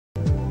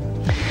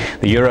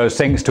The euro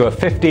sinks to a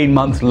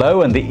 15-month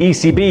low and the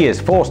ECB is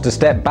forced to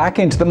step back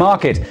into the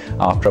market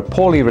after a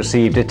poorly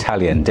received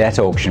Italian debt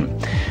auction.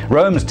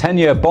 Rome's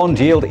 10-year bond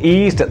yield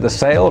eased at the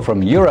sale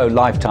from euro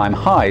lifetime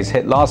highs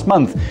hit last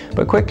month,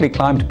 but quickly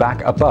climbed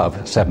back above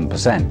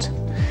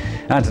 7%.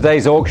 And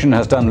today's auction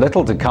has done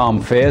little to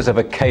calm fears of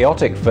a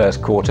chaotic first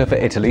quarter for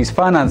Italy's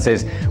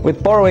finances,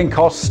 with borrowing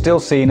costs still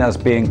seen as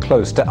being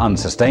close to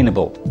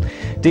unsustainable.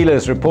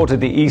 Dealers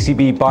reported the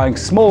ECB buying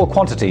small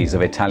quantities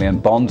of Italian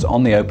bonds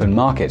on the open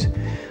market.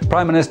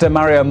 Prime Minister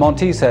Mario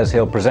Monti says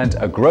he'll present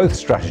a growth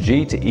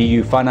strategy to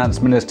EU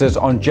finance ministers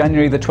on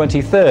January the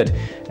 23rd,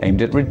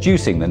 aimed at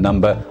reducing the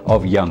number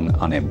of young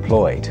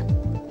unemployed.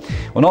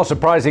 Well, not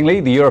surprisingly,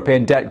 the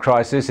European debt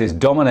crisis is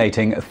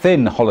dominating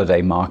thin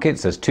holiday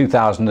markets as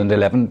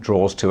 2011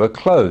 draws to a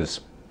close.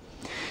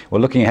 We're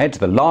looking ahead to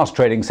the last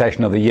trading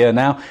session of the year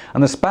now,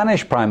 and the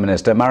Spanish Prime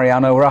Minister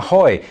Mariano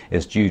Rajoy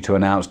is due to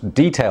announce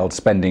detailed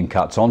spending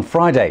cuts on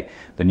Friday.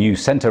 The new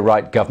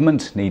centre-right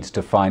government needs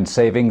to find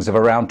savings of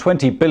around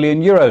 20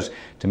 billion euros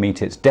to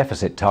meet its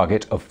deficit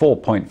target of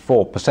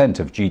 4.4%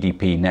 of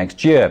GDP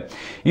next year.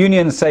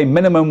 Unions say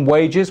minimum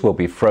wages will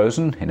be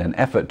frozen in an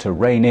effort to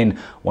rein in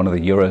one of the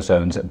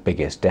Eurozone's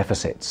biggest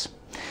deficits.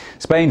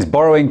 Spain's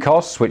borrowing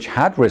costs, which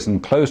had risen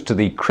close to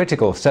the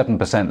critical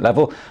 7%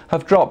 level,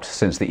 have dropped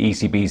since the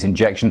ECB's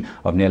injection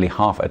of nearly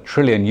 €500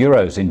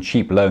 billion in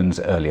cheap loans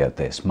earlier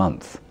this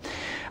month.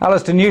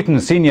 Alistair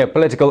Newton, senior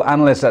political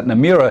analyst at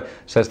Nomura,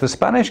 says the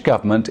Spanish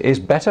government is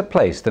better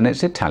placed than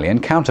its Italian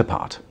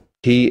counterpart.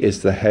 He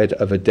is the head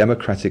of a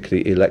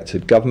democratically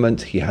elected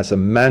government. He has a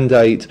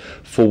mandate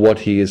for what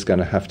he is going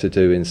to have to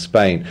do in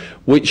Spain,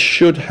 which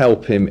should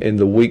help him in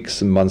the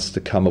weeks and months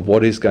to come of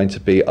what is going to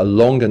be a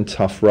long and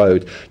tough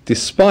road,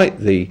 despite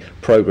the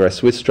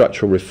progress with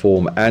structural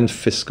reform and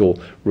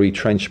fiscal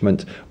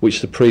retrenchment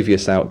which the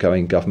previous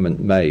outgoing government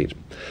made.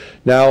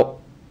 Now,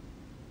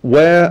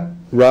 where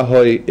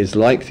Rajoy is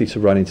likely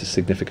to run into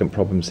significant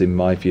problems, in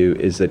my view,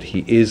 is that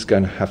he is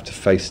going to have to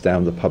face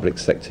down the public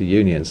sector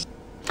unions.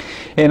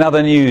 In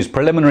other news,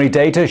 preliminary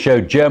data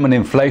showed German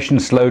inflation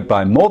slowed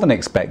by more than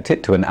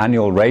expected to an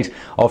annual rate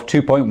of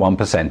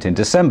 2.1% in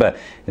December.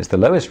 It's the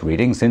lowest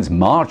reading since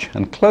March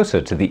and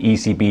closer to the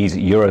ECB's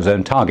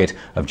Eurozone target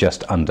of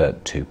just under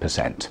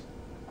 2%.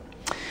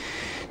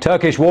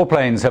 Turkish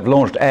warplanes have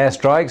launched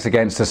airstrikes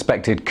against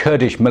suspected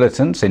Kurdish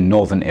militants in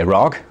northern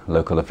Iraq.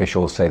 Local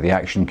officials say the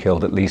action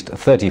killed at least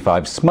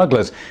 35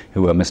 smugglers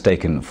who were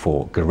mistaken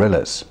for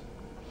guerrillas.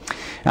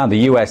 And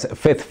the US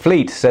Fifth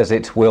Fleet says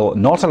it will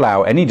not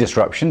allow any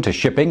disruption to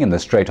shipping in the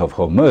Strait of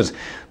Hormuz.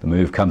 The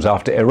move comes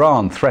after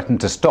Iran threatened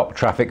to stop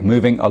traffic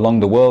moving along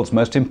the world's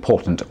most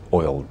important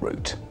oil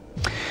route.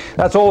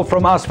 That's all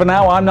from us for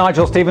now. I'm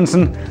Nigel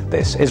Stevenson.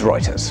 This is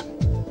Reuters.